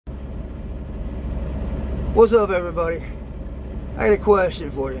What's up, everybody? I got a question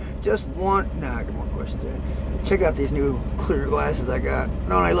for you. Just one. Nah, I got more questions there. Check out these new clear glasses I got.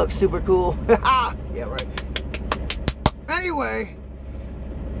 Don't I look super cool? Yeah, right. Anyway,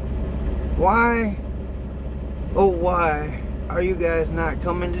 why, oh why, are you guys not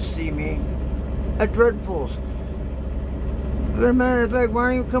coming to see me at Dreadpool's? As a matter of fact, why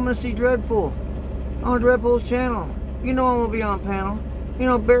aren't you coming to see Dreadpool on Dreadpool's channel? You know I'm gonna be on panel. You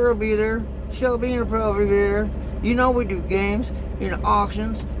know Bear will be there. Shelby will probably be there. You know we do games, you know,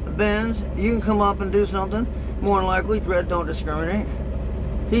 auctions, bends. You can come up and do something. More than likely, Dread don't discriminate.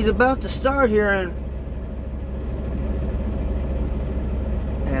 He's about to start here and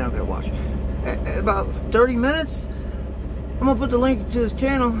I don't gotta watch. About 30 minutes. I'm gonna put the link to his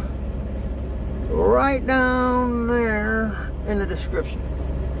channel right down there in the description.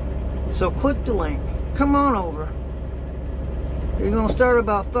 So click the link. Come on over. You're gonna start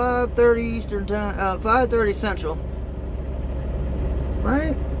about 5:30 Eastern time, 5:30 Central,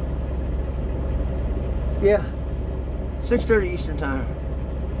 right? Yeah, 6:30 Eastern time.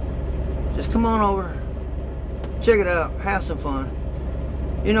 Just come on over, check it out, have some fun.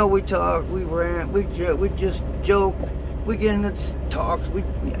 You know, we talk, we rant, we just joke, we get into talks.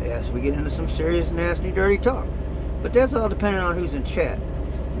 Yes, we get into some serious, nasty, dirty talk. But that's all depending on who's in chat.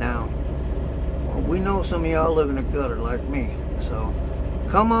 Now, we know some of y'all live in the gutter like me. So,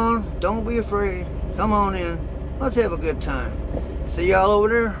 come on, don't be afraid. Come on in. Let's have a good time. See y'all over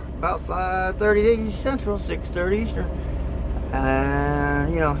there about 5:30 Central, 6:30 Eastern.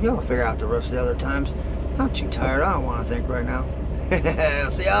 And, you know, y'all figure out the rest of the other times. I'm too tired. I don't want to think right now.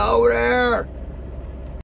 See y'all over there.